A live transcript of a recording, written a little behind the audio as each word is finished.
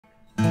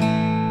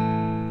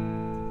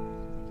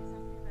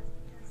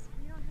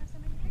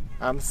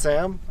I'm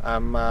Sam.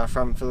 I'm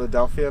from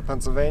Philadelphia,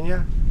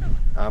 Pennsylvania.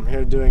 I'm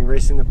here doing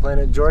Racing the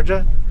Planet,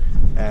 Georgia,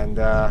 and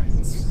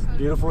it's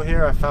beautiful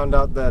here. I found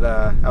out that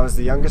I was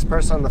the youngest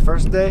person on the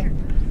first day,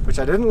 which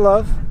I didn't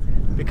love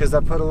because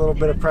that put a little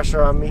bit of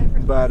pressure on me,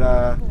 but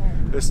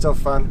it was still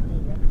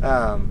fun.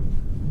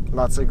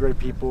 Lots of great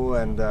people,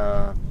 and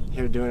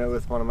here doing it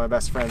with one of my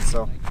best friends,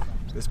 so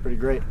it was pretty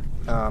great.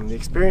 The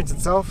experience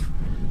itself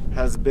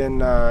has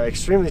been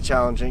extremely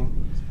challenging.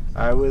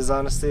 I was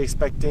honestly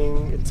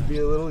expecting it to be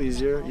a little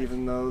easier,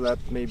 even though that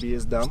maybe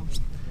is dumb.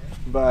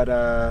 But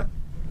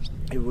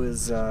it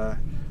was,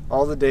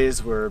 all the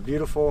days were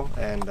beautiful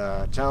and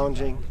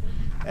challenging.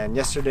 And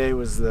yesterday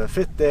was the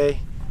 5th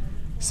day,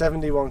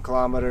 71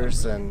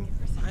 kilometers, and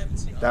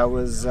that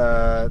was,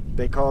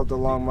 they call it the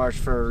Long March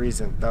for a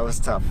reason. That was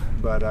tough,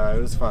 but it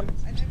was fun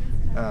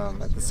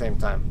at the same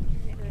time.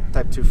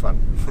 Type 2 fun.